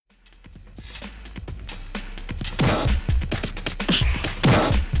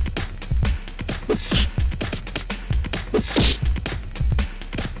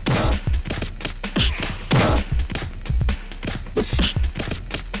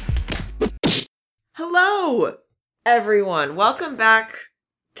Hello, everyone. Welcome back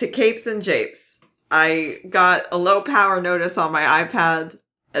to Capes and Japes. I got a low power notice on my iPad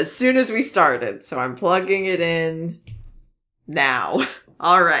as soon as we started, so I'm plugging it in now.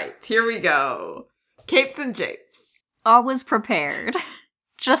 All right, here we go. Capes and Japes. Always prepared.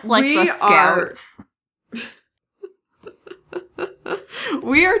 Just like the Scouts.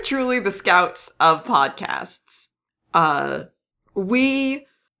 We are truly the Scouts of podcasts. We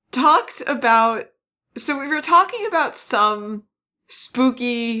were talking about some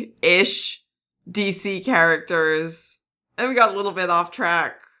spooky-ish DC characters, and we got a little bit off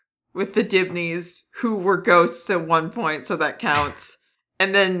track with the Dibneys, who were ghosts at one point, so that counts.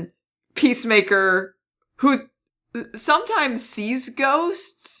 And then Peacemaker, who sometimes sees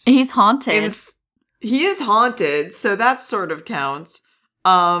ghosts. He's haunted. He is haunted, so that sort of counts.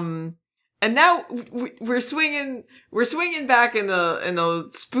 And now we're swinging back in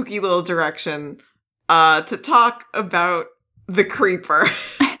the spooky little direction to talk about the Creeper.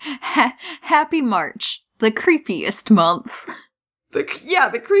 Happy March, the creepiest month. The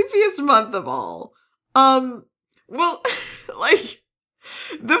creepiest month of all. Well, like,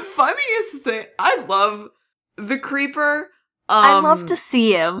 the funniest thing, I love the Creeper. I love to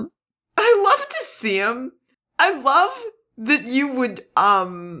see him. I love that you would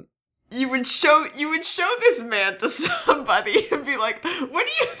show this man to somebody and be like, what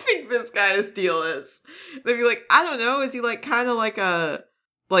do you think this guy's deal is? They'd be like, I don't know, is he like kind of like the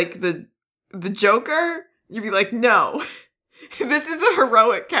Joker? You'd be like, no. This is a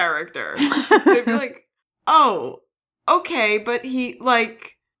heroic character. They'd be like, oh, okay, but he's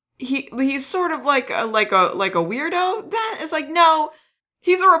sort of like a weirdo. That is like, no,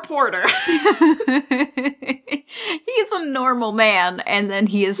 he's a reporter. He's a normal man, and then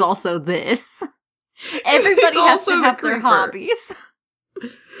he is also this. Everybody has to have their hobbies.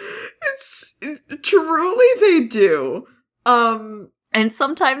 Truly they do. And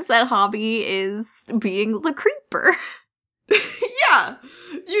sometimes that hobby is being the Creeper. Yeah.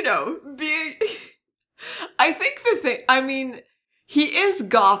 I think he is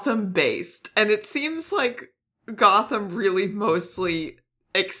Gotham-based, and it seems like Gotham really mostly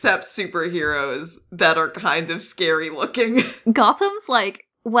accepts superheroes that are kind of scary looking. Gotham's like,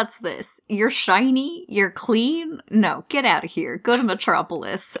 what's this? You're shiny? You're clean? No, get out of here. Go to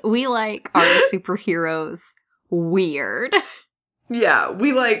Metropolis. We like our superheroes weird. Yeah,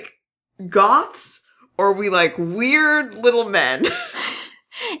 we like goths, or we like weird little men.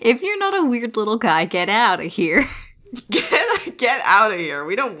 If you're not a weird little guy, get out of here. Get out of here.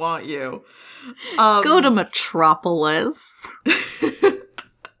 We don't want you. Go to Metropolis.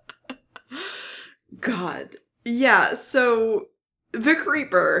 God. Yeah, so the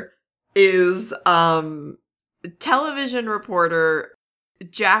Creeper is television reporter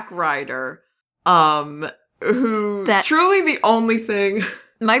Jack Ryder, who truly the only thing.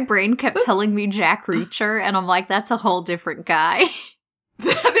 My brain kept telling me Jack Reacher, and I'm like, that's a whole different guy.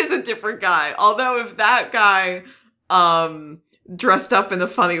 That is a different guy. Although if that guy dressed up in a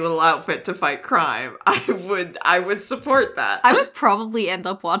funny little outfit to fight crime, I would support that. I would probably end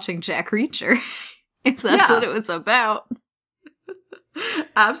up watching Jack Reacher if that's what it was about.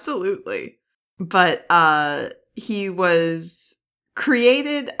 Absolutely. But he was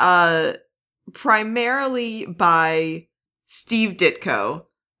created primarily by Steve Ditko,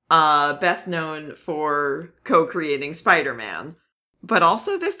 best known for co-creating Spider-Man, but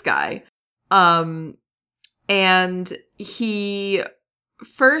also this guy. And he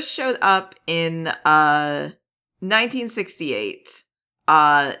first showed up in 1968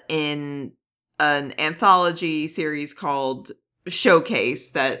 in an anthology series called Showcase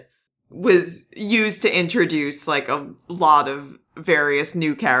that was used to introduce like a lot of various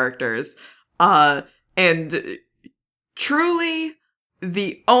new characters. And truly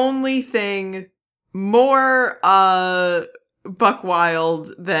the only thing more buck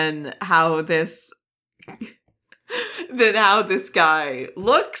wild than how this guy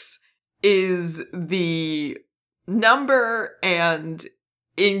looks is the number and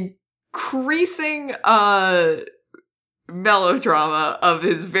increasing melodrama of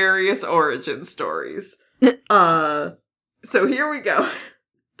his various origin stories. So here we go.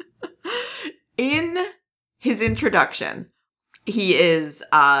 In his introduction, he's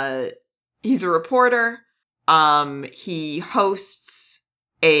a reporter. He hosts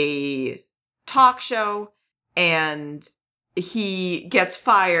a talk show, and he gets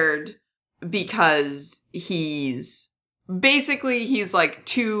fired because he's like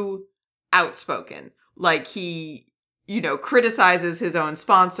too outspoken. Like he, criticizes his own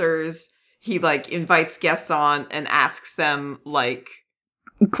sponsors. He like invites guests on and asks them like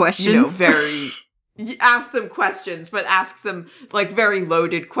questions. Very asks them questions, but asks them like very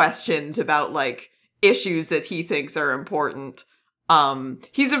loaded questions about like issues that he thinks are important.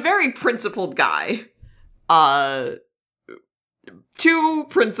 He's a very principled guy. Too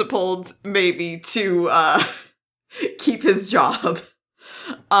principled maybe to keep his job.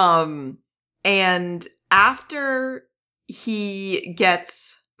 And after he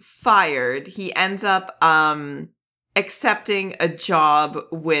gets fired, he ends up accepting a job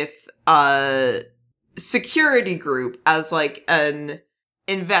with a security group as like an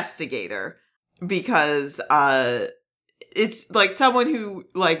investigator, because it's like someone who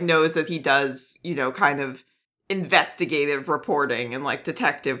like knows that he does, you know, kind of investigative reporting and like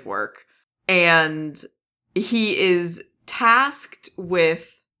detective work. And he is tasked with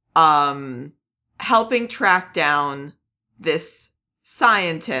helping track down this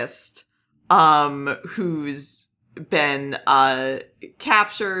scientist who's been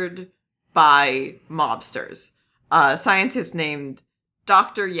captured by mobsters. A scientist named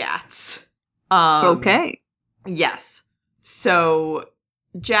Dr. Yats. Okay. Yes. So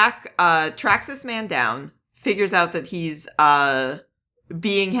Jack tracks this man down, figures out that he's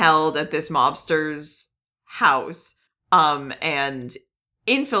being held at this mobster's house, and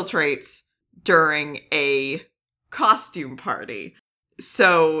infiltrates during a costume party.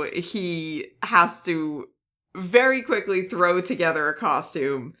 So he has to very quickly throw together a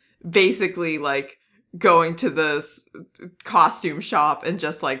costume, basically like going to the costume shop and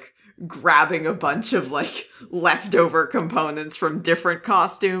just like grabbing a bunch of like leftover components from different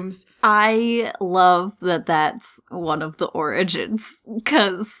costumes. I love that that's one of the origins,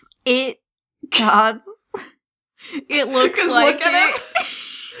 because it looks like look at it.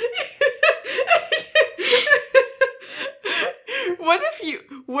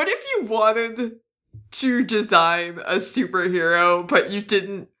 What if you wanted to design a superhero, but you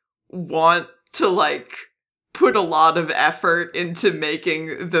didn't want to like put a lot of effort into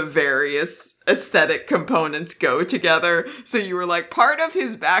making the various aesthetic components go together? So you were like, part of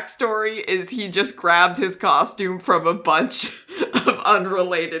his backstory is he just grabbed his costume from a bunch of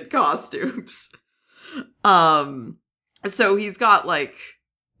unrelated costumes. So he's got like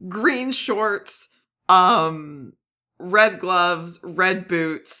green shorts, red gloves, red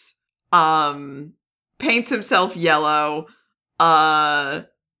boots, paints himself yellow.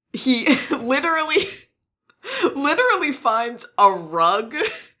 He literally finds a rug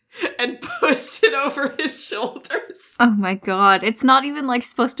and puts it over his shoulders. Oh my god, it's not even like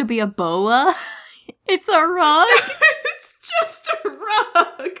supposed to be a boa. It's a rug. It's just a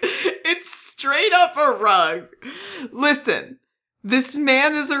rug. It's straight up a rug. Listen, this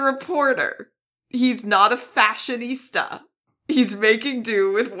man is a reporter. He's not a fashionista. He's making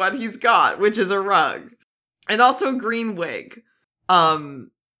do with what he's got, which is a rug. And also a green wig.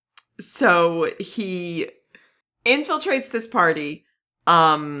 So he infiltrates this party.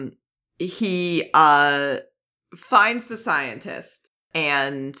 He finds the scientist,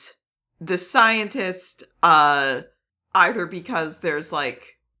 and the scientist, either because there's like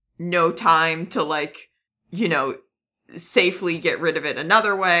no time to like, you know, safely get rid of it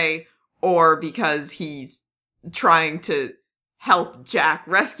another way, or because he's trying to help Jack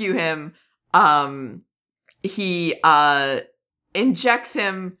rescue him, he injects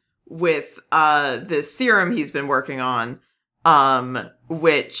him with this serum he's been working on,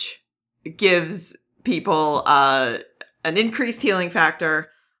 which gives people an increased healing factor,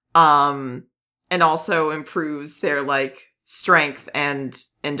 and also improves their like strength and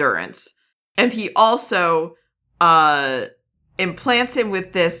endurance. And he also implants him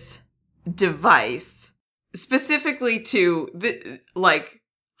with this device specifically to like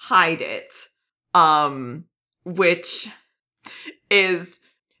hide it, which is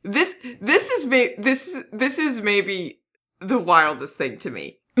this is maybe the wildest thing to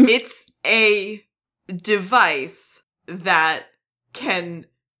me. It's a device that can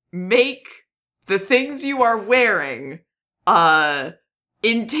make the things you are wearing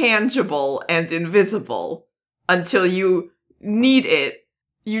intangible and invisible until you need it.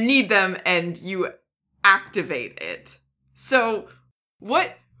 You need them and you activate it. So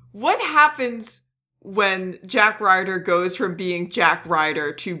what happens when Jack Ryder goes from being Jack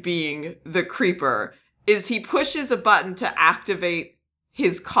Ryder to being the Creeper is he pushes a button to activate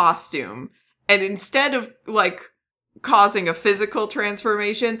his costume, and instead of like causing a physical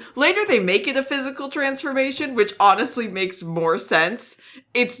transformation, later they make it a physical transformation, which honestly makes more sense.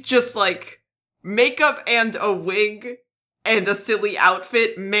 It's just like makeup and a wig and a silly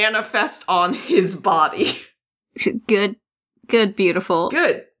outfit manifest on his body. Good, beautiful.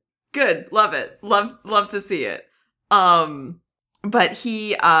 Good. Love it. Love to see it. But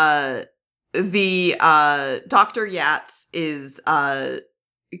he the Dr. Yats is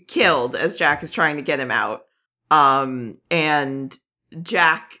killed as Jack is trying to get him out. And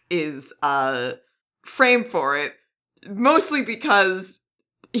Jack is framed for it, mostly because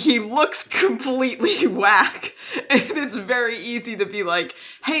he looks completely whack, and it's very easy to be like,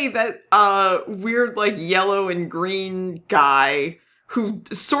 hey, that weird like yellow and green guy who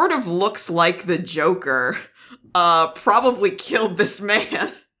sort of looks like the Joker probably killed this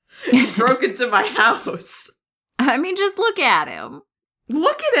man. He broke into my house. I mean, just look at him.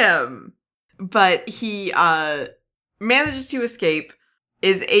 Look at him. But he manages to escape,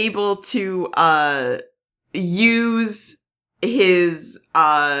 is able to use his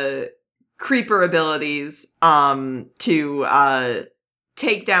creeper abilities to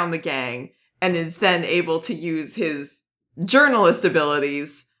take down the gang, and is then able to use his journalist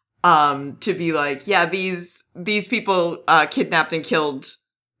abilities to be like, yeah, these people kidnapped and killed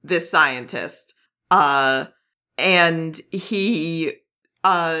this scientist. And he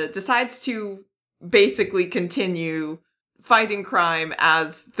decides to basically continue fighting crime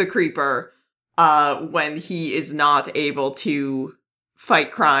as the Creeper when he is not able to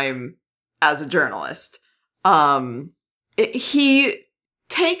fight crime as a journalist. He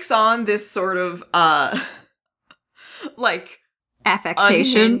takes on this sort of like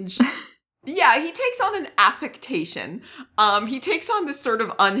Affectation. unhinged. Yeah, he takes on an affectation. He takes on this sort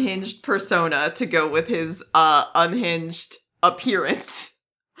of unhinged persona to go with his unhinged appearance.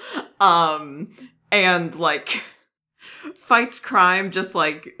 And like fights crime just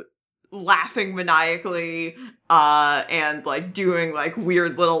like laughing maniacally, and like doing like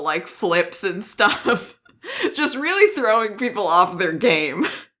weird little like flips and stuff. Just really throwing people off their game.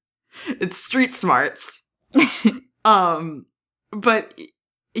 It's street smarts. But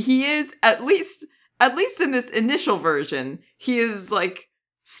he is, at least in this initial version, he is like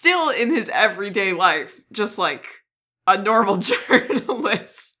still in his everyday life, just like a normal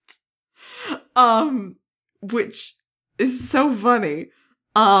journalist. Which is so funny.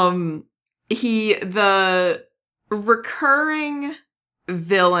 The recurring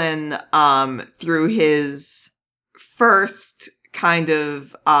villain through his first kind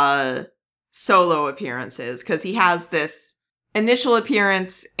of solo appearances, because he has this initial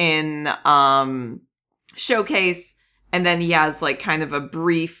appearance in Showcase, and then he has like kind of a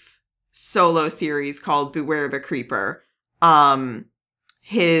brief solo series called Beware the Creeper.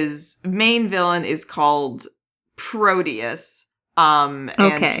 His main villain is called Proteus. And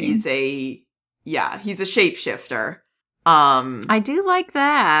he's a shapeshifter. I do like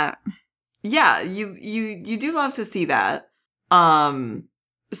that. Yeah, you do love to see that.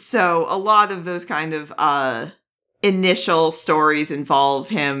 So a lot of those kind of initial stories involve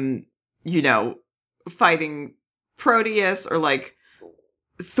him, you know, fighting Proteus or like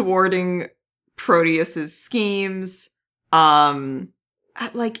thwarting Proteus's schemes. At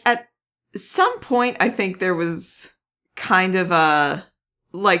some point, I think there was kind of a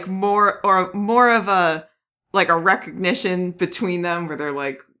like more of a like a recognition between them where they're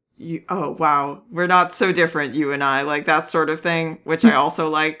like, oh wow, we're not so different, you and I, like that sort of thing, which I also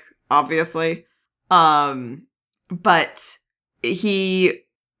like, obviously. But he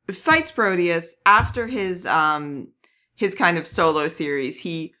fights Proteus after his kind of solo series.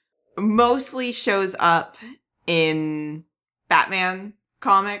 He mostly shows up in Batman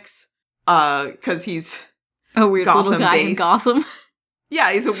comics, because he's a weird little guy in Gotham.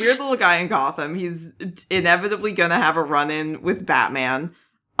 Yeah, he's a weird little guy in Gotham. He's inevitably gonna have a run-in with Batman.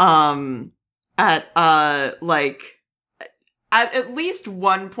 At least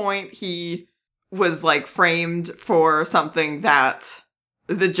one point he was like framed for something that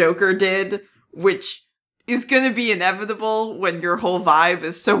the Joker did, which is gonna be inevitable when your whole vibe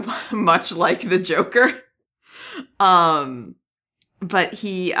is so much like the Joker. But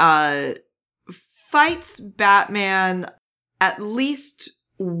he fights Batman at least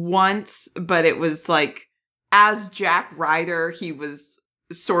once, but it was like, as Jack Ryder, he was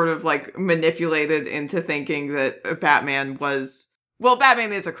sort of like manipulated into thinking that Batman is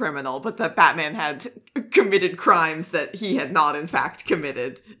a criminal, but that Batman had committed crimes that he had not in fact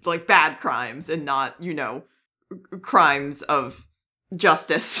committed, like bad crimes and not, you know, crimes of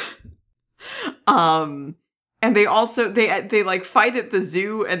justice. And they also, they like fight at the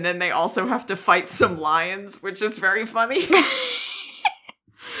zoo, and then they also have to fight some lions, which is very funny.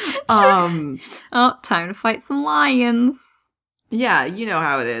 Time to fight some lions. Yeah, you know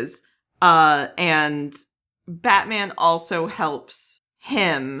how it is. And Batman also helps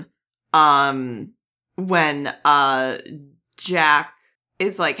him, when, Jack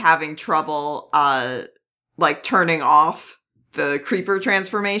is, like, having trouble, like, turning off the creeper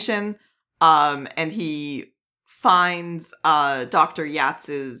transformation. And he finds Dr.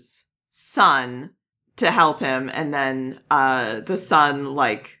 Yatz's son to help him, and then the son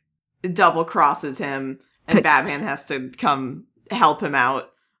like double crosses him, and Batman has to come help him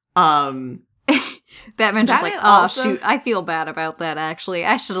out. Batman just like, Batman oh also- shoot, I feel bad about that actually.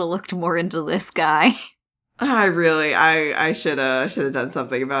 I should have looked more into this guy. I should have done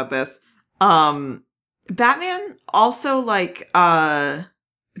something about this. Batman also like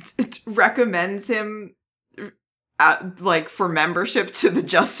recommends him like for membership to the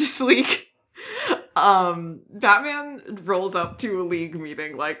Justice League. Batman rolls up to a league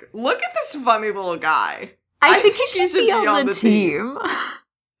meeting like, look at this funny little guy. I think he should be on the team.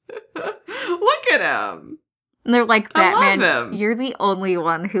 Look at him. And they're like, I love Batman, him. you're the only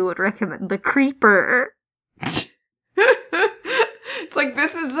one who would recommend the Creeper. It's like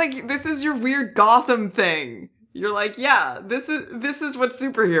this is your weird Gotham thing. You're like, yeah, this is what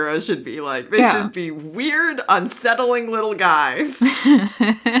superheroes should be like. They should be weird, unsettling little guys.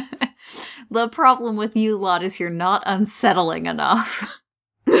 The problem with you lot is you're not unsettling enough.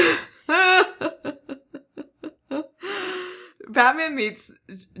 Batman meets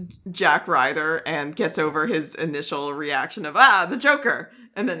Jack Ryder and gets over his initial reaction of, the Joker.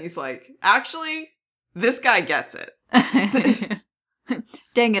 And then he's like, actually, this guy gets it.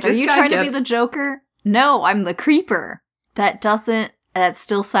 Dang it, are This you guy trying to be gets- the Joker? No, I'm the Creeper. That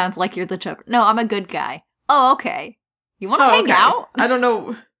still sounds like you're the Joker. No, I'm a good guy. Oh, okay. You want to hang okay. out? I don't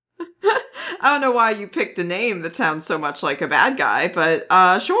know. I don't know why you picked a name that sounds so much like a bad guy, but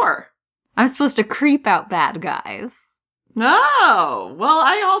sure. I'm supposed to creep out bad guys. Oh, well,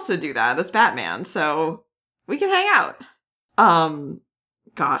 I also do that as Batman, so we can hang out.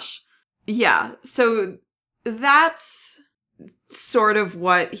 Gosh. Yeah, so that's sort of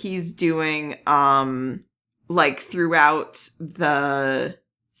what he's doing, like throughout the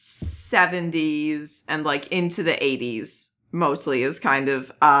 70s and like into the 80s, mostly, is kind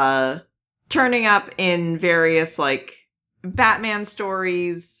of, turning up in various like Batman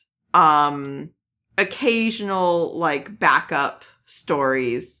stories, occasional like backup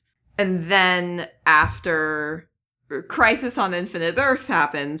stories, and then after Crisis on Infinite Earths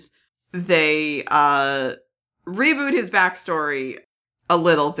happens, they reboot his backstory a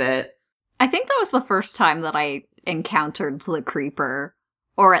little bit. I think that was the first time that I encountered the Creeper,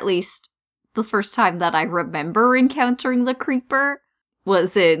 or at least the first time that I remember encountering the Creeper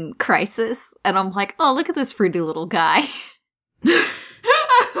was in Crisis, and I'm like, oh, look at this fruity little guy. I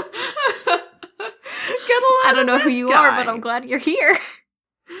don't know who you are, but I'm glad you're here.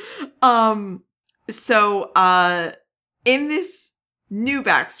 So, in this new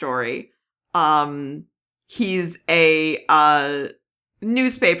backstory, he's a,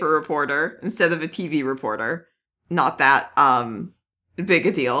 newspaper reporter instead of a TV reporter. Not that, big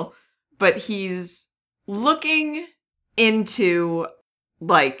a deal. But he's looking into,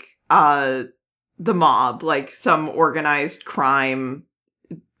 like, the mob, like some organized crime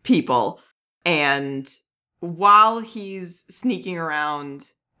people. And while he's sneaking around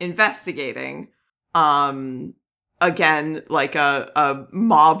investigating, again, like a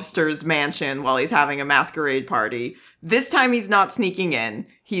mobster's mansion while he's having a masquerade party. This time he's not sneaking in.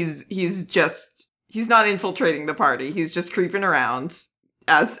 He's not infiltrating the party. He's just creeping around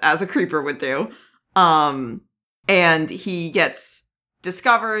as a creeper would do. And he gets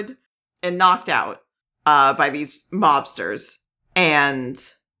discovered and knocked out by these mobsters. And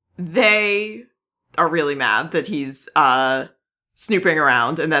they are really mad that he's snooping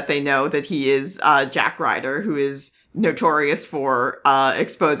around and that they know that he is Jack Ryder, who is notorious for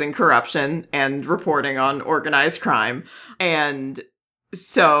exposing corruption and reporting on organized crime. And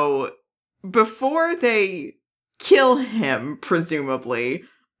so before they kill him, presumably,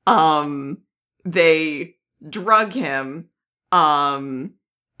 they drug him and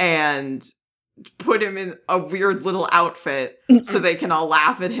put him in a weird little outfit so they can all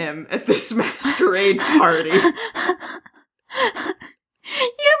laugh at him at this masquerade party.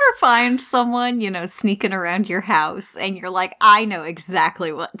 You ever find someone, sneaking around your house and you're like, I know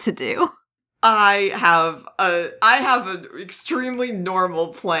exactly what to do? I have an extremely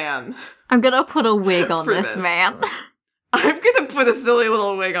normal plan. I'm gonna put a wig on For this this. man. I'm gonna put a silly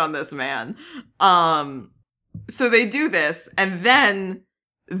little wig on this man. So they do this, and then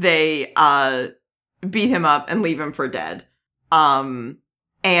they beat him up and leave him for dead.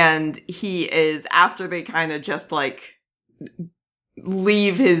 And he is, after they kind of just like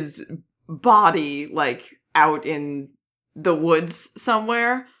leave his body like out in the woods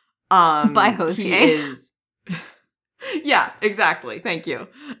somewhere. By Hosier. He is yeah, exactly. Thank you.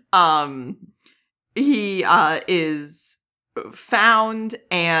 He is found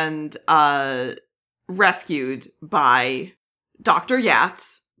and rescued by Dr. Yatz.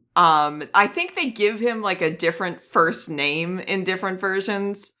 I think they give him like a different first name in different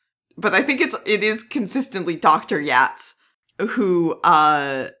versions, but I think it is consistently Dr. Yatz who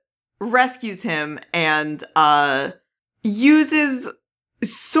rescues him and uses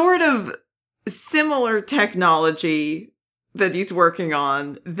sort of similar technology that he's working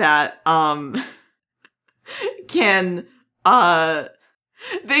on that can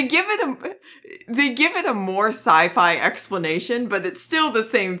they give it a more sci-fi explanation, but it's still the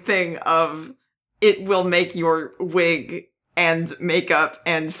same thing of it will make your wig and makeup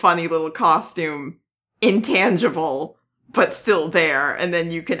and funny little costume intangible, but still there, and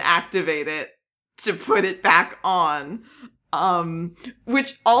then you can activate it to put it back on.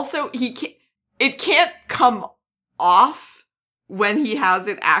 Which also it can't come off when he has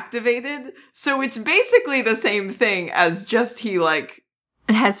it activated, so it's basically the same thing as just he like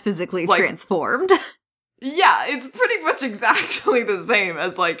has physically transformed. Yeah, it's pretty much exactly the same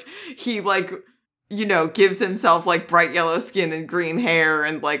as like he like, you know, gives himself like bright yellow skin and green hair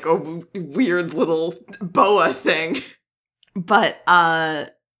and like a weird little boa thing. But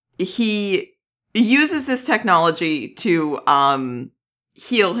he uses this technology to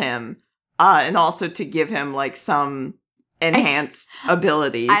heal him and also to give him like some enhanced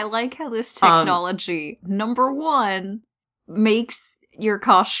abilities. I like how this technology, number one, makes your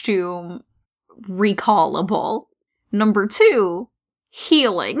costume recallable. Number two,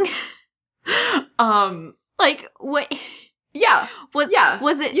 healing. Like, what? Yeah. Was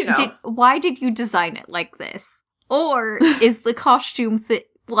it, you know. Why did you design it like this? Or is the costume,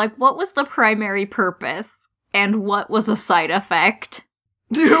 like, what was the primary purpose? And what was a side effect?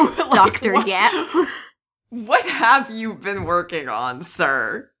 Dude, like, Dr. Yatz? What have you been working on,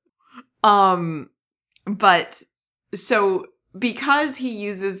 sir? But, so, because he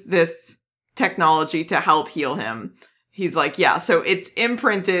uses this technology to help heal him, he's like, yeah, so it's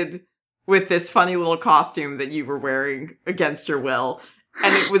imprinted with this funny little costume that you were wearing against your will,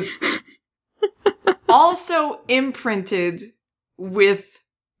 and it was also imprinted with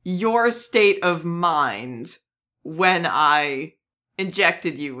your state of mind when I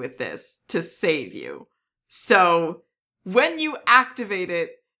injected you with this to save you. So, when you activate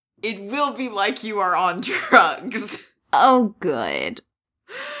it, it will be like you are on drugs. Oh, good.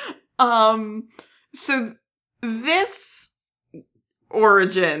 So this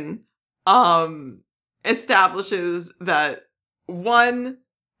origin, establishes that, one,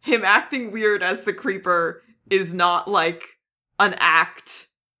 him acting weird as the Creeper is not, like, an act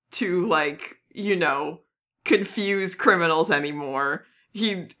to, like, you know, confuse criminals anymore.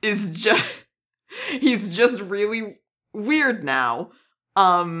 He's just really weird now.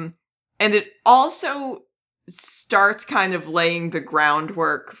 And it also starts kind of laying the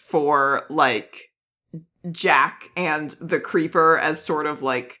groundwork for, like, Jack and the Creeper as sort of,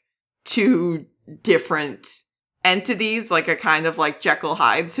 like, two different entities, like a kind of, like, Jekyll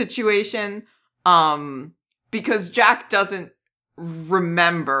Hyde situation. Because Jack doesn't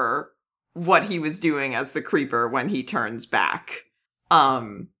remember what he was doing as the Creeper when he turns back.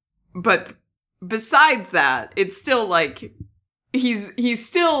 But besides that, it's still, like, he's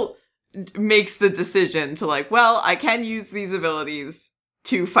still makes the decision to, like, well, I can use these abilities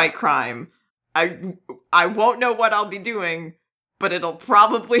to fight crime. I won't know what I'll be doing, but it'll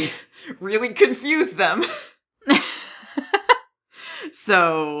probably really confuse them.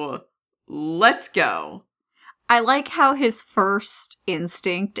 So, let's go. I like how his first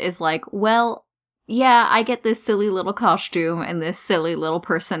instinct is like, well, yeah, I get this silly little costume and this silly little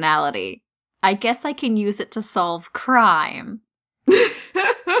personality. I guess I can use it to solve crime.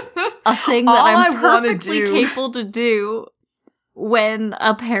 A thing that I'm perfectly capable to do when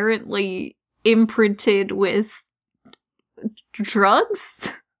apparently imprinted with drugs.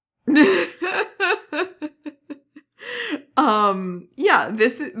 Yeah,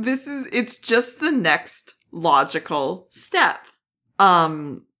 this is it's just the next logical step.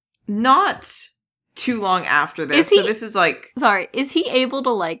 Not too long after this. So this is like, sorry, is he able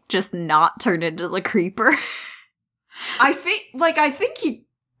to like just not turn into the Creeper? I think he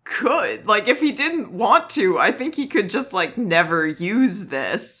could. Like, if he didn't want to, I think he could just like never use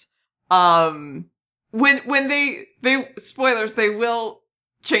this. When they spoilers, they will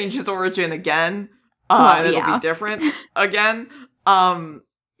change his origin again. And it'll be different again.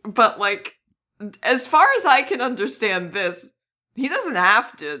 But like, as far as I can understand this, he doesn't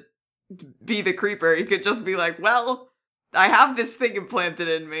have to be the Creeper. He could just be like, well, I have this thing implanted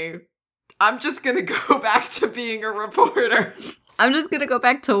in me. I'm just gonna go back to being a reporter. I'm just gonna go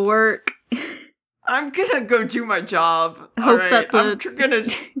back to work. I'm gonna go do my job. Hope All that right,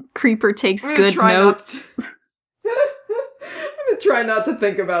 the creeper takes I'm good notes. I'm gonna try not to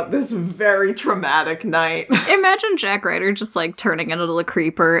think about this very traumatic night. Imagine Jack Ryder just, like, turning into the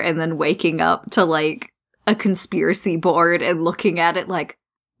creeper and then waking up to, like, a conspiracy board and looking at it like,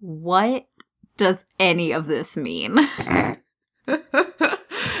 what does any of this mean?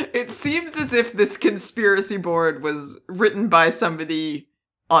 It seems as if this conspiracy board was written by somebody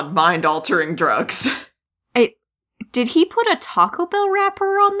on mind-altering drugs. Did he put a Taco Bell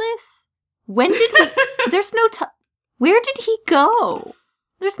wrapper on this? When did we... There's no... Where did he go?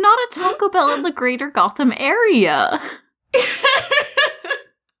 There's not a Taco Bell in the greater Gotham area.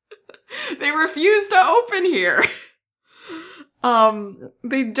 They refuse to open here.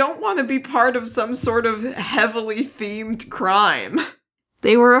 They don't want to be part of some sort of heavily themed crime.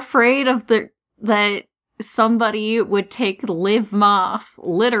 They were afraid of that somebody would take Liv Moss,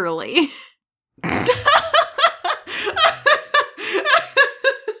 literally.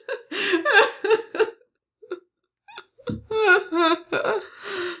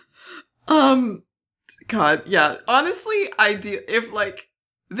 God, yeah. Honestly, if, like,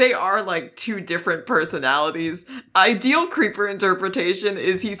 they are, like, two different personalities, ideal creeper interpretation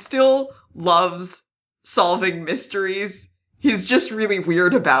is he still loves solving mysteries. He's just really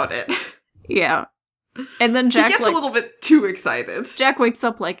weird about it. Yeah. And then Jack, he gets a little bit too excited. Jack wakes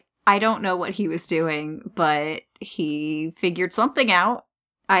up like, I don't know what he was doing, but he figured something out.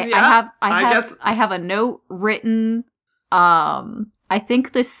 I have a note written. I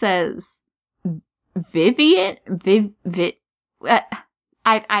think this says Vivian.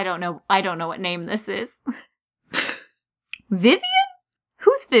 I don't know. I don't know what name this is. Vivian?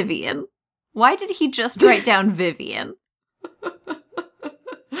 Who's Vivian? Why did he just write down Vivian?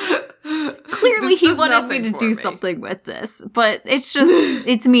 Clearly he wanted me to do something with this, but it's just,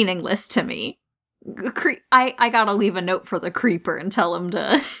 it's meaningless to me. I gotta leave a note for the creeper and tell him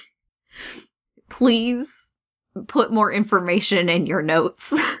to please put more information in your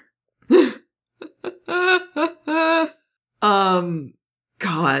notes.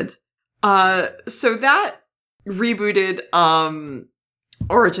 God. So that rebooted,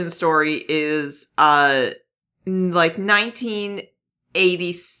 origin story is, like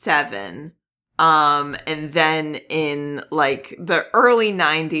 1987. And then in, like, the early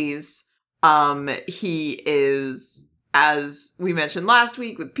 90s, he is, as we mentioned last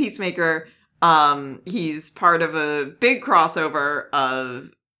week with Peacemaker, he's part of a big crossover of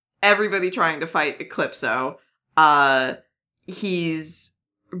everybody trying to fight Eclipso. He's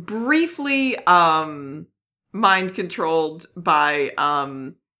briefly, mind controlled by,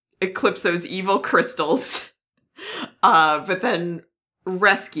 Eclipso's evil crystals, but then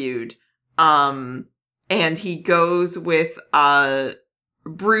rescued. And he goes with,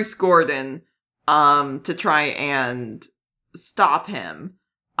 Bruce Gordon, to try and stop him.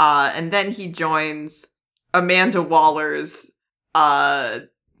 And then he joins Amanda Waller's,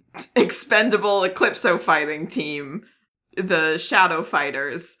 expendable Eclipso fighting team, the Shadow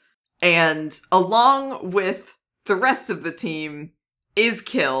Fighters. And along with the rest of the team, is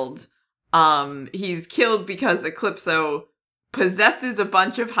killed. He's killed because Eclipso possesses a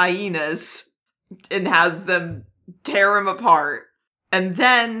bunch of hyenas and has them tear him apart. And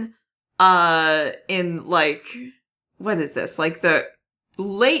then, in, like, what is this? Like, the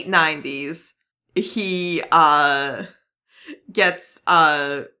late 90s, he, gets,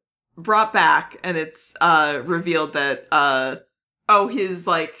 brought back, and it's, revealed that,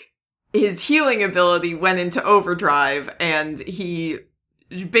 his healing ability went into overdrive, and he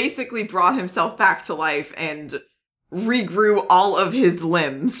basically brought himself back to life and regrew all of his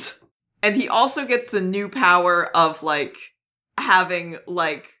limbs. And he also gets the new power of, like, having,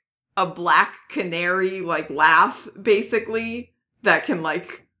 like, a black canary, like, laugh, basically, that can,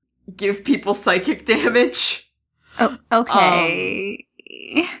 like, give people psychic damage. Oh, okay.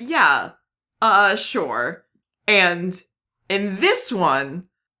 Yeah. Sure. And in this one,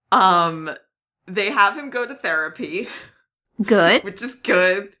 they have him go to therapy. Good. Which is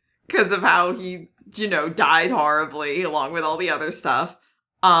good, because of how he, died horribly, along with all the other stuff.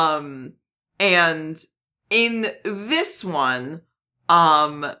 And in this one,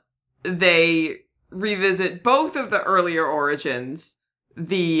 they revisit both of the earlier origins,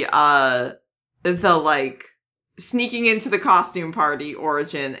 the like, sneaking into the costume party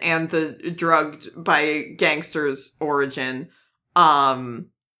origin, and the drugged by gangsters origin,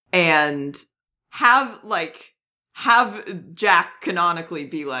 and have Jack canonically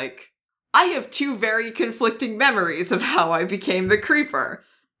be like, I have two very conflicting memories of how I became the Creeper.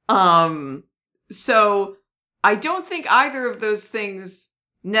 So I don't think either of those things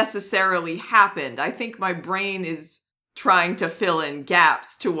necessarily happened. I think my brain is trying to fill in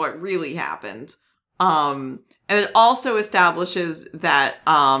gaps to what really happened. And it also establishes that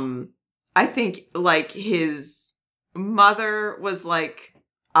I think like his mother was like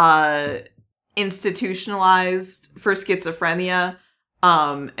institutionalized for schizophrenia.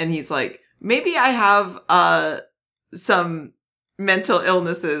 And he's like, maybe I have some mental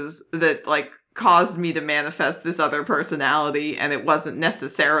illnesses that like caused me to manifest this other personality, and it wasn't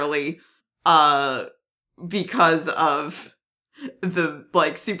necessarily because of the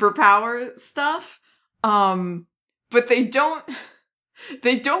like superpower stuff. But they don't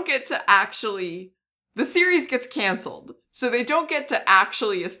get to actually, the series gets canceled, so they don't get to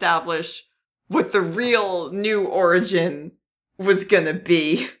actually establish what the real new origin was gonna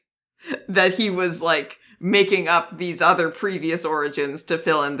be, that he was like making up these other previous origins to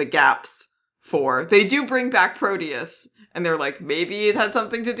fill in the gaps for. They do bring back Proteus, and they're like, maybe it has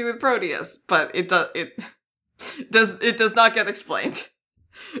something to do with Proteus, but it does not get explained.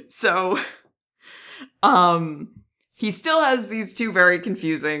 So he still has these two very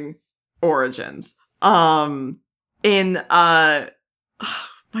confusing origins. Oh my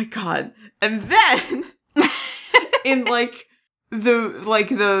god. And then in like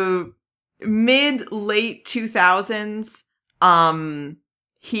the mid-late 2000s,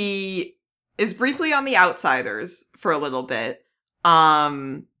 he is briefly on The Outsiders for a little bit.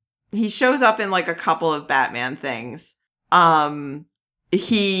 He shows up in like a couple of Batman things.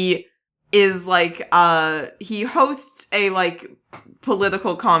 He is like he hosts a like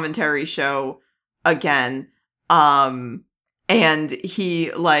political commentary show again. And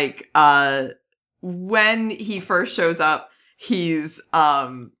he like when he first shows up, he's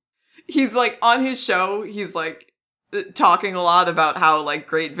like on his show, he's like talking a lot about how like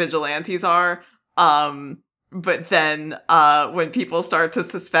great vigilantes are. But then when people start to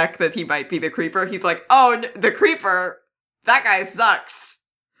suspect that he might be the Creeper, he's like, "Oh, the Creeper, that guy sucks.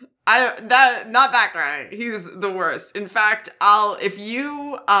 Not that guy. He's the worst. In fact, if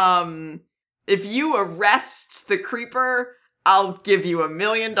you arrest the Creeper, I'll give you $1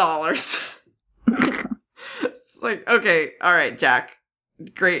 million." It's like, okay, all right, Jack,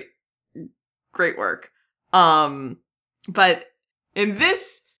 great work. But in this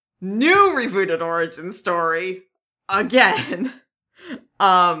new rebooted origin story, again,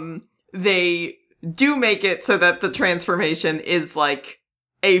 they do make it so that the transformation is like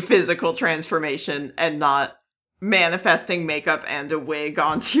a physical transformation and not manifesting makeup and a wig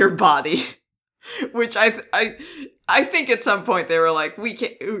onto your body. Which I think at some point they were like,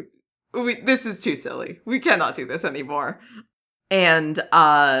 this is too silly. We cannot do this anymore. And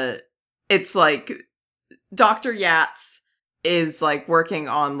it's like Dr. Yats is like working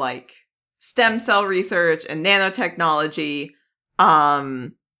on like stem cell research and nanotechnology.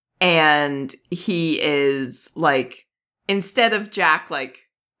 And he is like, instead of Jack like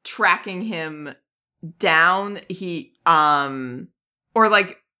tracking him down, or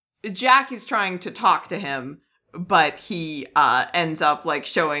like Jack is trying to talk to him, but he ends up like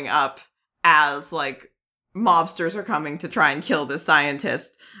showing up as like mobsters are coming to try and kill this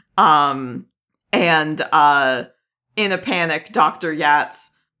scientist. And in a panic, Dr. Yats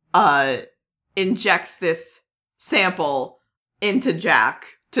injects this sample into Jack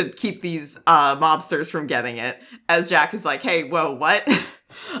to keep these mobsters from getting it, as Jack is like, "Hey, whoa, what?"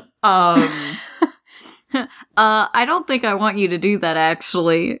 I don't think I want you to do that,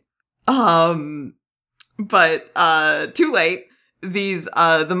 actually. But too late. These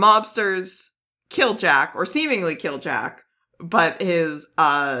the mobsters kill Jack, or seemingly kill Jack, but his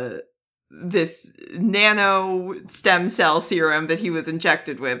this nano stem cell serum that he was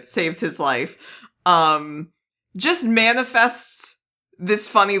injected with saves his life. Just manifests this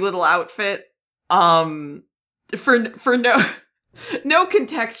funny little outfit for no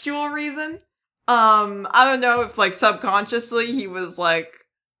contextual reason. I don't know if like subconsciously he was like,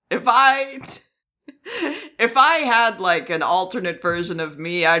 if I had like an alternate version of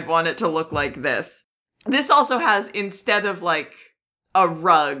me, I'd want it to look like this. This also has, instead of like a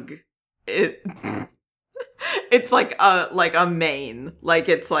rug, it's like a mane. Like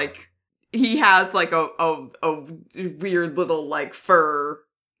it's like he has like a weird little like fur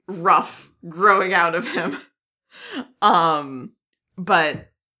ruff growing out of him. But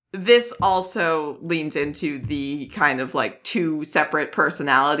this also leans into the kind of like two separate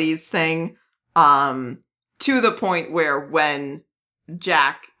personalities thing. To the point where when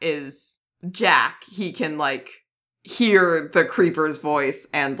Jack is Jack, he can like hear the Creeper's voice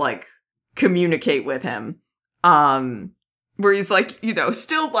and like communicate with him. Where he's like, you know,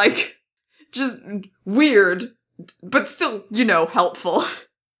 still like just weird, but still, you know, helpful.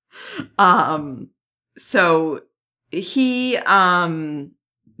 So he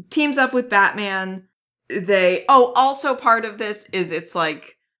teams up with Batman. Also part of this is it's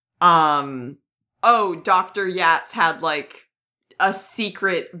like, Dr. Yates had like a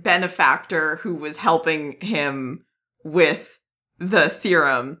secret benefactor who was helping him with the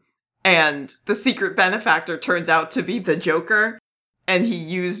serum, and the secret benefactor turns out to be the Joker, and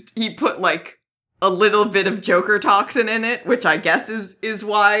he put like a little bit of Joker toxin in it, which I guess is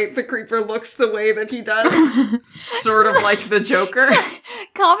why the Creeper looks the way that he does. Sort of like the Joker.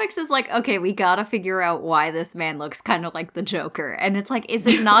 Comics is like, okay, we gotta figure out why this man looks kind of like the Joker. And it's like, is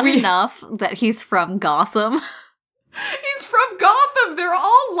it not enough that he's from Gotham? He's from Gotham! They're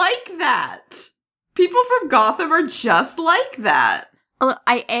all like that! People from Gotham are just like that.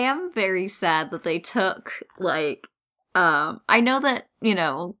 I am very sad that they took, like, I know that, you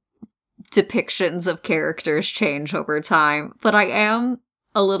know, depictions of characters change over time, but I am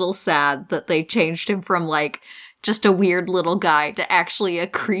a little sad that they changed him from, like, just a weird little guy to actually a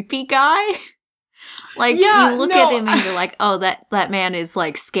creepy guy. Like, you look at him and you're like, oh, that man is,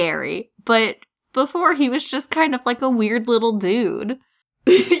 like, scary. But before, he was just kind of like a weird little dude.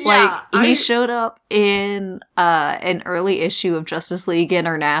 He showed up in an early issue of Justice League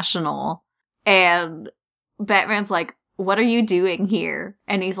International, and Batman's like, what are you doing here?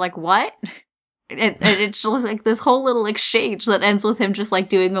 And he's like, what? And it's just like this whole little exchange that ends with him just like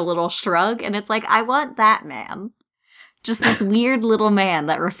doing a little shrug, and it's like, I want that man. Just this weird little man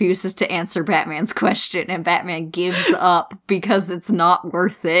that refuses to answer Batman's question, and Batman gives up because it's not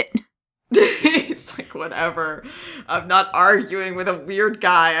worth it. He's like, whatever. I'm not arguing with a weird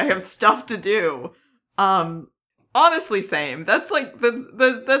guy. I have stuff to do. Honestly, same. That's like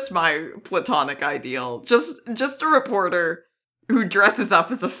that's my platonic ideal. Just a reporter who dresses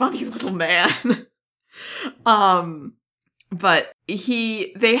up as a funny little man. But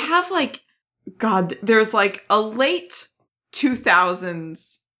they have like, God, there's like a late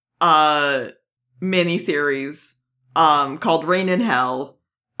 2000s miniseries called Rain in Hell,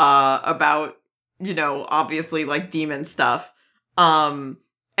 about, you know, obviously like demon stuff. And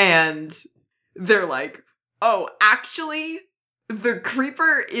they're like, oh, actually, the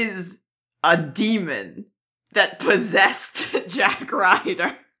Creeper is a demon that possessed Jack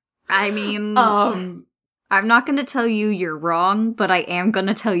Ryder. I mean, I'm not going to tell you you're wrong, but I am going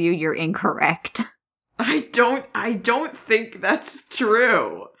to tell you you're incorrect. I don't think that's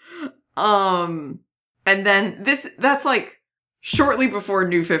true. And then that's like shortly before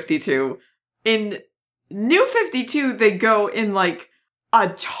New 52. In New 52, they go in like a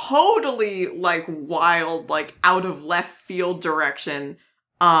totally like wild, like out of left field direction,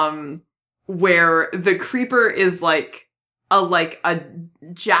 where the Creeper is like a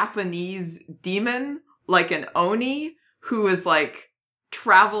Japanese demon, like an Oni, who is like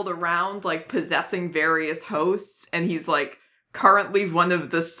traveled around like possessing various hosts, and he's like currently one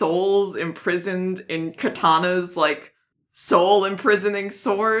of the souls imprisoned in Katana's like soul imprisoning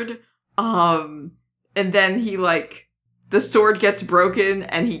sword. And then he like, the sword gets broken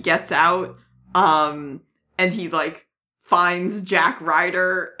and he gets out, and he like finds Jack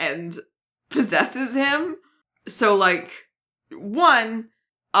Ryder and possesses him. So like, one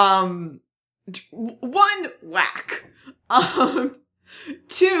whack.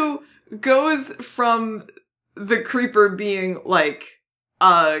 Two, goes from the Creeper being like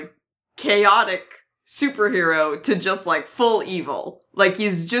a chaotic superhero to just like full evil. Like,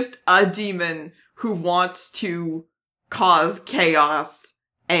 he's just a demon who wants to cause chaos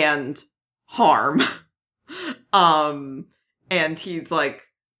and harm. And he's like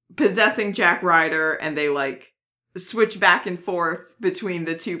possessing Jack Ryder, and they like switch back and forth between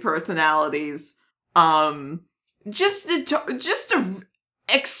the two personalities. Just a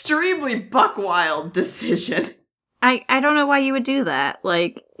extremely buck wild decision. I don't know why you would do that.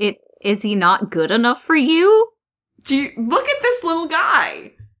 Like, is he not good enough for you? Do you look at this little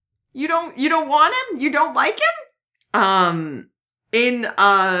guy? You don't want him? You don't like him? In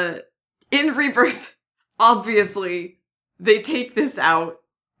Rebirth, obviously, they take this out.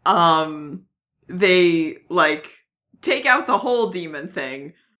 They like take out the whole demon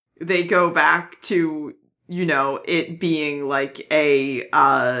thing. They go back to, you know, it being like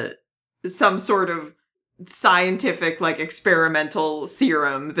a some sort of scientific, like, experimental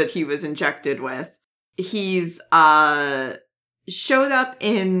serum that he was injected with. He's showed up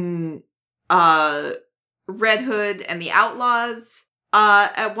in Red Hood and the Outlaws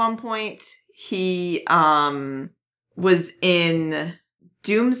at one point. He was in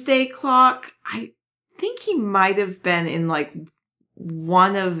Doomsday Clock. I think he might have been in like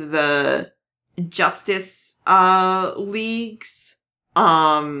one of the Justice Leagues.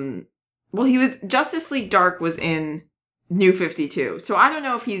 Well, he was Justice League Dark was in New 52. So I don't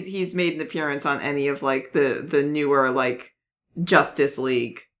know if he's made an appearance on any of like the newer like Justice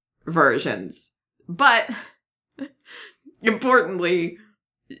League versions. But importantly,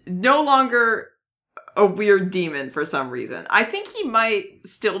 no longer a weird demon for some reason. I think he might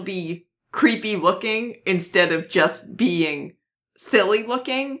still be creepy looking instead of just being silly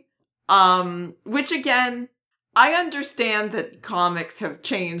looking. Which again, I understand that comics have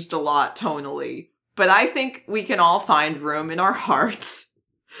changed a lot tonally, but I think we can all find room in our hearts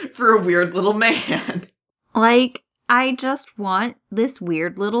for a weird little man. Like, I just want this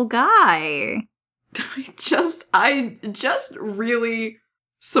weird little guy. I just really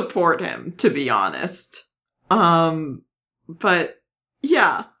support him, to be honest. But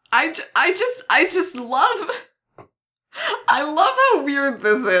yeah, I just love, I love how weird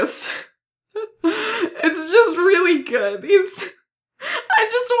this is. It's just really good. I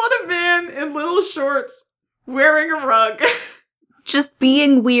just want a man in little shorts wearing a rug. Just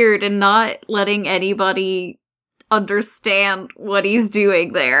being weird and not letting anybody understand what he's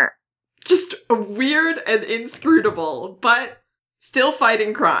doing there. Just weird and inscrutable, but still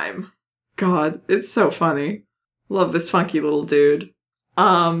fighting crime. God, it's so funny. Love this funky little dude.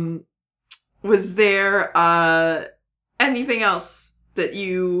 Was there anything else that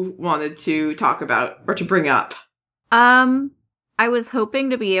you wanted to talk about or to bring up? I was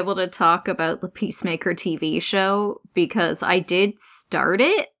hoping to be able to talk about the Peacemaker TV show because I did start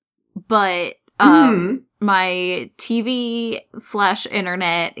it, but my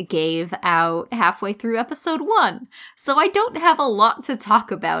TV/internet gave out halfway through episode 1, so I don't have a lot to talk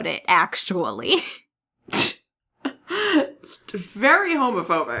about it, actually. It's very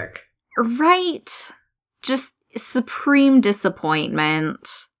homophobic. Right. Just supreme disappointment.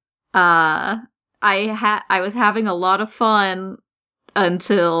 I was having a lot of fun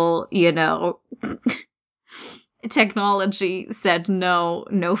until, technology said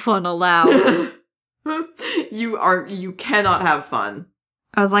no fun allowed. You cannot have fun.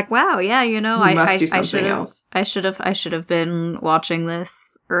 I was like, wow, yeah, you must do something else. I should have been watching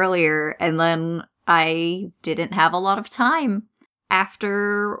this earlier, and then I didn't have a lot of time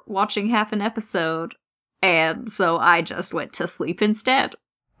after watching half an episode, and so I just went to sleep instead.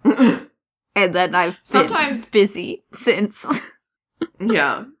 And then I've been busy since.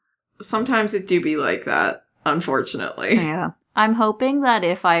 Yeah. Sometimes it do be like that, unfortunately. Yeah. I'm hoping that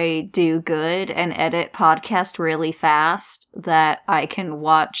if I do good and edit podcast really fast, that I can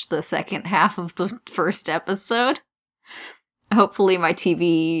watch the second half of the first episode. Hopefully my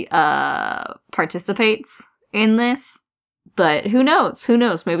TV participates in this. But who knows? Who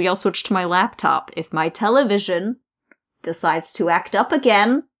knows? Maybe I'll switch to my laptop. If my television decides to act up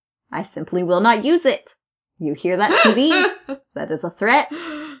again, I simply will not use it. You hear that, TV? That is a threat.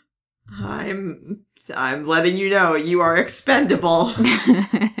 I'm letting you know you are expendable.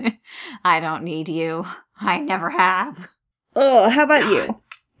 I don't need you. I never have. Oh, how about you?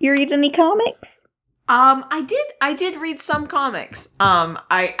 You read any comics? I did read some comics.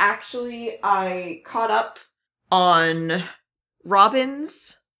 I caught up on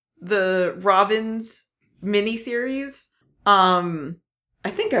the Robins miniseries. I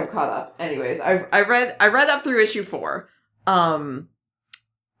think I'm caught up. Anyways, I read up through issue 4.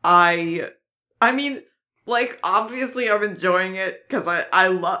 I mean, like, obviously I'm enjoying it because I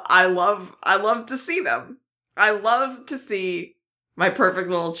love to see them. I love to see my perfect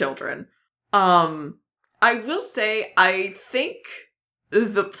little children. I will say I think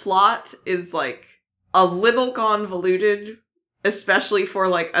the plot is like a little convoluted, especially for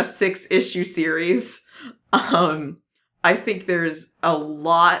like a 6-issue series. I think there's a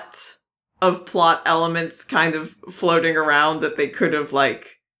lot of plot elements kind of floating around that they could have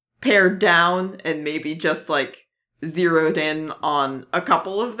like pared down and maybe just like zeroed in on a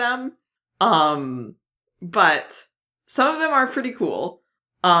couple of them. But some of them are pretty cool.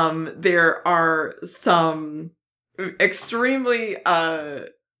 There are some extremely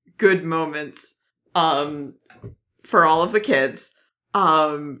good moments for all of the kids.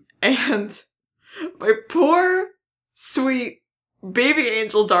 And my poor sweet baby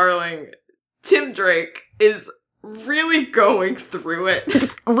angel darling Tim Drake is really going through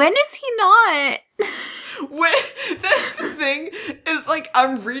it. When is he not? That's the thing, is like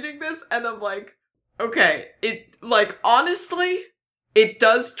I'm reading this and I'm like, okay, it like honestly, it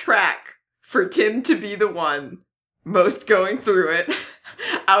does track for Tim to be the one most going through it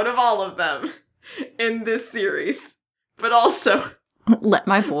out of all of them in this series. But also, let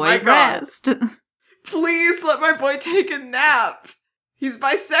my boy rest. Please let my boy take a nap. He's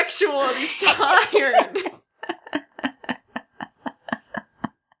bisexual and he's tired.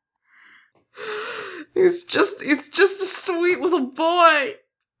 He's just a sweet little boy.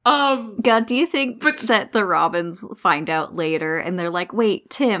 God, do you think that the Robins find out later and they're like, wait,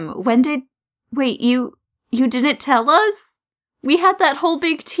 Tim, you didn't tell us? We had that whole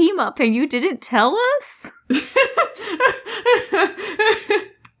big team up and you didn't tell us? We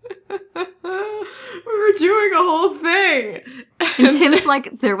were doing a whole thing. And Tim's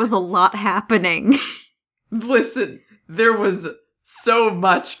like, there was a lot happening. Listen, there was so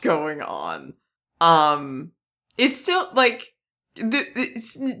much going on. It's still, like,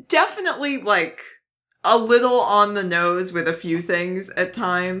 it's definitely, like, a little on the nose with a few things at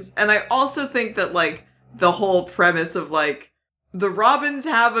times. And I also think that, like, the whole premise of, like, the Robins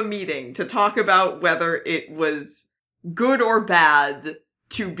have a meeting to talk about whether it was good or bad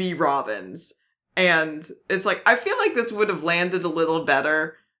to be Robins. And it's like, I feel like this would have landed a little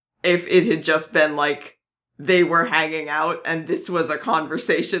better if it had just been, like, they were hanging out and this was a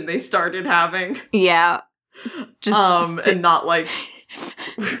conversation they started having. Yeah. And not like...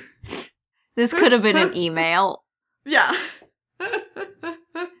 This could have been an email. Yeah.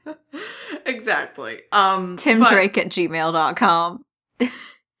 Exactly. TimDrake@gmail.com.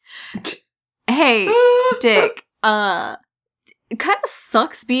 Hey, Dick, it kind of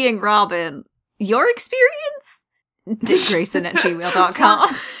sucks being Robin. Your experience?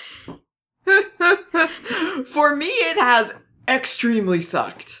 DickGrayson@gmail.com. For me, it has extremely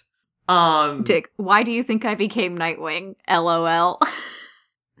sucked. Dick, why do you think I became Nightwing? LOL.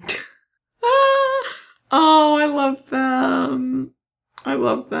 Oh, I love them.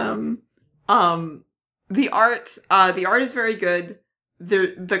 The art is very good.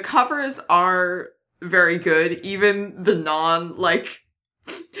 The covers are very good. Even the non, like,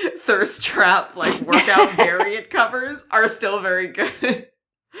 thirst trap, like, workout variant covers are still very good.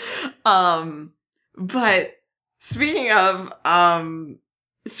 But speaking of,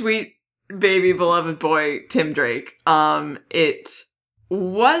 sweet baby beloved boy, Tim Drake, it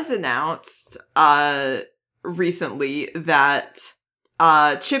was announced, recently that,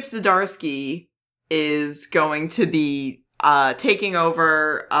 Chip Zdarsky is going to be, taking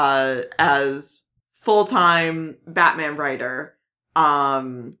over, as full-time Batman writer,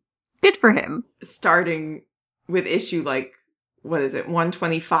 good for him. Starting with issue, like, what is it,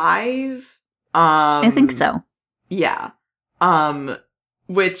 125? I think so. Yeah.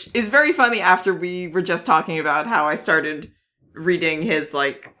 Which is very funny after we were just talking about how I started reading his,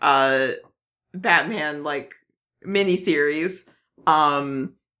 like, Batman, like, miniseries,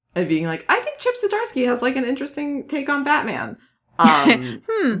 and being like, I think Chip Zdarsky has, like, an interesting take on Batman.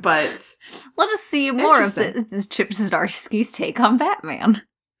 But... Let us see more of this Chip Zdarsky's take on Batman.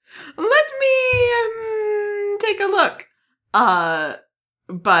 Let me, take a look.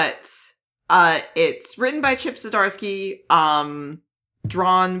 But it's written by Chip Zdarsky,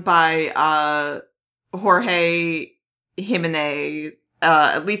 drawn by, Jorge Jimenez,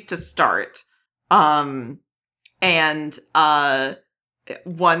 at least to start. And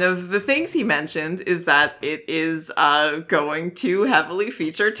one of the things he mentioned is that it is going to heavily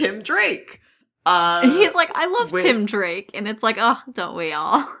feature Tim Drake. And he's like, I love Tim Drake. And it's like, oh, don't we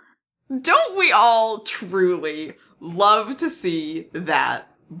all? Don't we all truly love to see that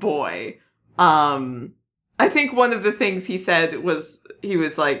boy? I think one of the things he said was, he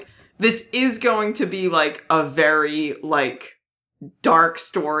was like, this is going to be, like, a very, like, dark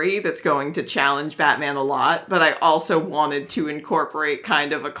story that's going to challenge Batman a lot, but I also wanted to incorporate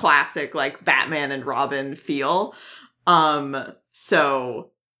kind of a classic, like, Batman and Robin feel.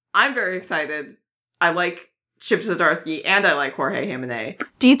 So I'm very excited. I like Chip Zdarsky and I like Jorge Jimenez.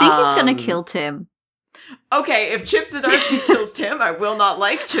 Do you think he's gonna kill Tim? Okay, if Chip Zdarsky kills Tim, I will not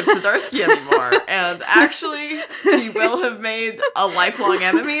like Chip Zdarsky anymore. And actually, he will have made a lifelong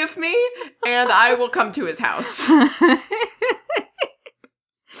enemy of me, and I will come to his house.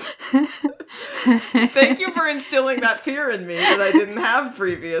 Thank you for instilling that fear in me that I didn't have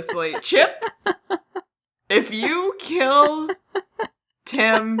previously. Chip, if you kill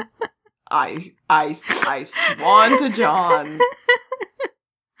Tim, I swan to John.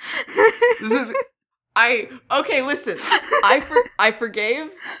 This is... Okay, listen. I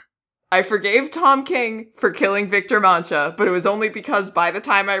forgave Tom King for killing Victor Mancha, but it was only because by the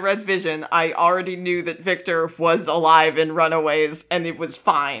time I read Vision, I already knew that Victor was alive in Runaways, and it was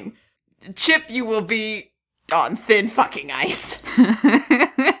fine. Chip, you will be on thin fucking ice.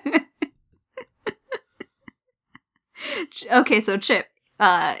 Okay, so Chip,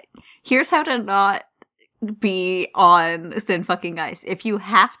 here's how to not be on thin fucking ice. If you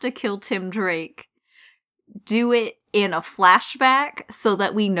have to kill Tim Drake, do it in a flashback so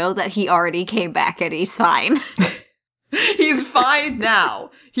that we know that he already came back and he's fine. He's fine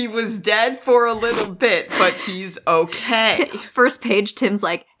now. He was dead for a little bit, but he's okay. First page, Tim's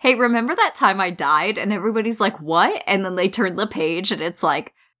like, hey, remember that time I died? And everybody's like, what? And then they turn the page and it's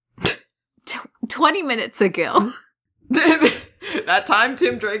like, 20 minutes ago. That time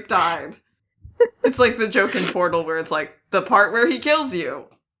Tim Drake died. It's like the joke in Portal where it's like, the part where he kills you.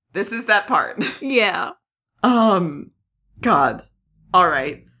 This is that part. Yeah. God. All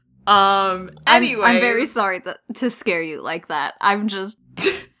right. Anyway, I'm very sorry to scare you like that. I'm just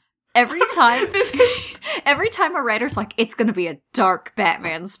every time a writer's like, it's gonna be a dark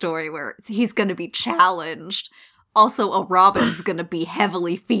Batman story where he's gonna be challenged. Also, a Robin's gonna be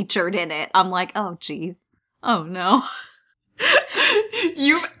heavily featured in it. I'm like, oh geez, oh no.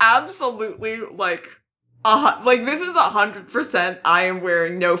 You've absolutely like this is 100%. I am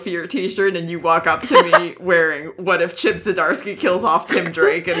wearing No Fear t-shirt, and you walk up to me wearing "What if Chip Zdarsky kills off Tim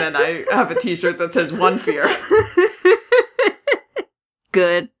Drake?" and then I have a t-shirt that says "One Fear."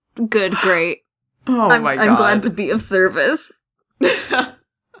 Good, great. Oh my God! I'm glad to be of service.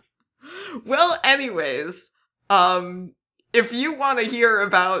 Well, anyways, if you want to hear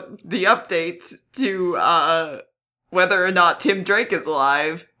about the updates to whether or not Tim Drake is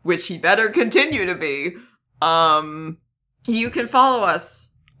alive, which he better continue to be, you can follow us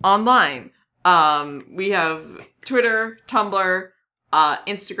online. We have Twitter, Tumblr,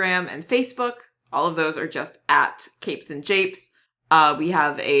 Instagram, and Facebook. All of those are just at Capes and Japes. We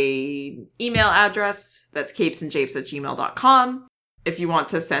have a email address that's capesandjapes@gmail.com. If you want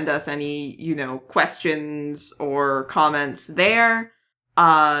to send us any, questions or comments there.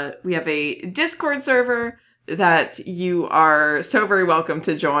 We have a Discord server that you are so very welcome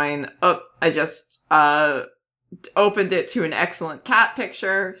to join. Oh, I just opened it to an excellent cat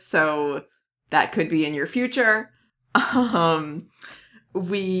picture, so that could be in your future.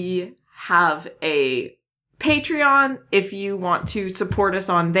 We have a Patreon. If you want to support us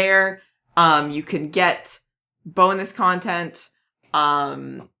on there, you can get bonus content,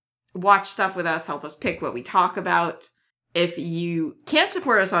 watch stuff with us, help us pick what we talk about. If you can't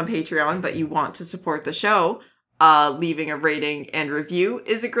support us on Patreon, but you want to support the show, leaving a rating and review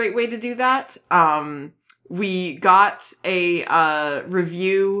is a great way to do that. We got a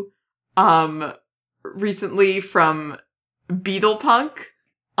review recently from Beetlepunk,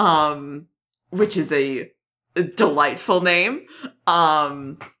 which is a delightful name.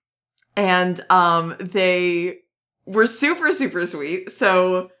 And they were super, super sweet.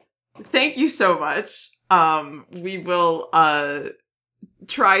 So thank you so much. We will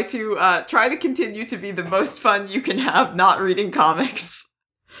try to continue to be the most fun you can have not reading comics.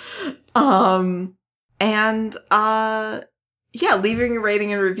 Leaving a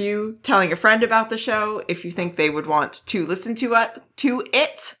rating and review, telling a friend about the show if you think they would want to listen to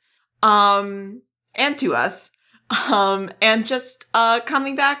it, and to us, and just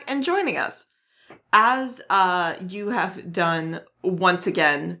coming back and joining us, as you have done once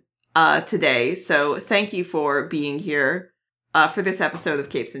again today. So thank you for being here for this episode of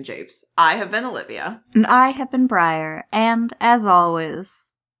Capes and Japes. I have been Olivia. And I have been Briar. And as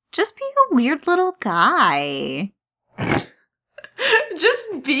always, just be a weird little guy.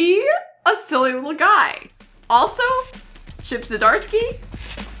 Just be a silly little guy. Also, Chip Zdarsky,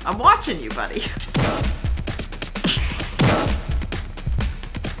 I'm watching you, buddy.